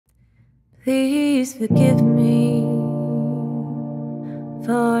Please forgive me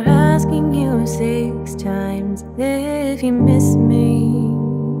for asking you 6 times if you miss me.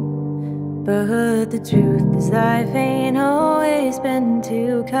 But the truth is life ain't always been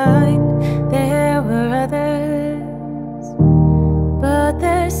too kind. There were others, but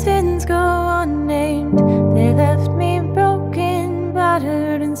their sins go unnamed. They left me broken,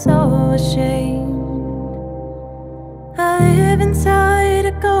 battered, and so ashamed. I live inside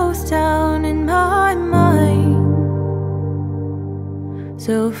a ghost town in my mind,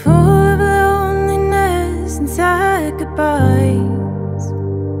 so full of loneliness and sad goodbyes.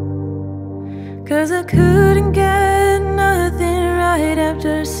 'Cause I couldn't get nothing right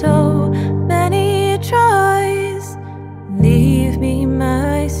after so many tries. Leave me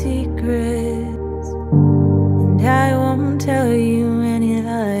my secrets, and I won't tell you any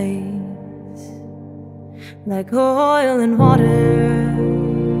lies. Like oil and water,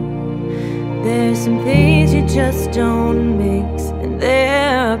 there's some things you just don't mix, and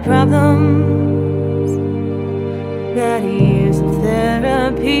there are problems that years of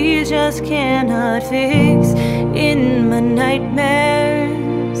therapy just cannot fix. In my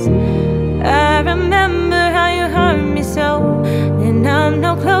nightmares, I remember how you hurt me so, and I'm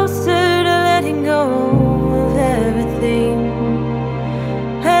no closer to letting go of everything.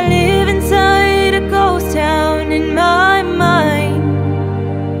 I live inside a ghost town in my mind,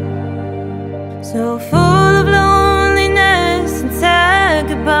 so full of loneliness and sad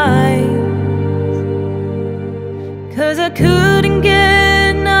goodbyes. 'Cause I couldn't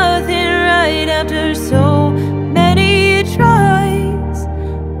get nothing right after so many tries.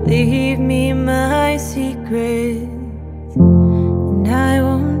 Leave me my secrets, and I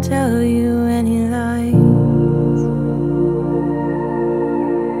won't tell you any lies.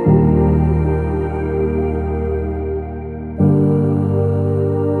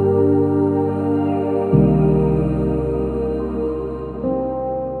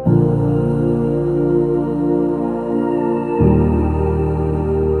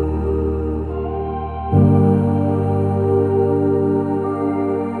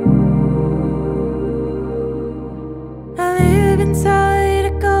 Inside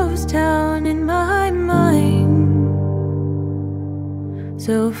a ghost town in my mind,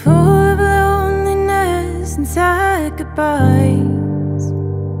 so full of loneliness and sad goodbyes.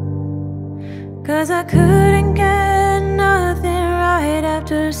 'Cause I could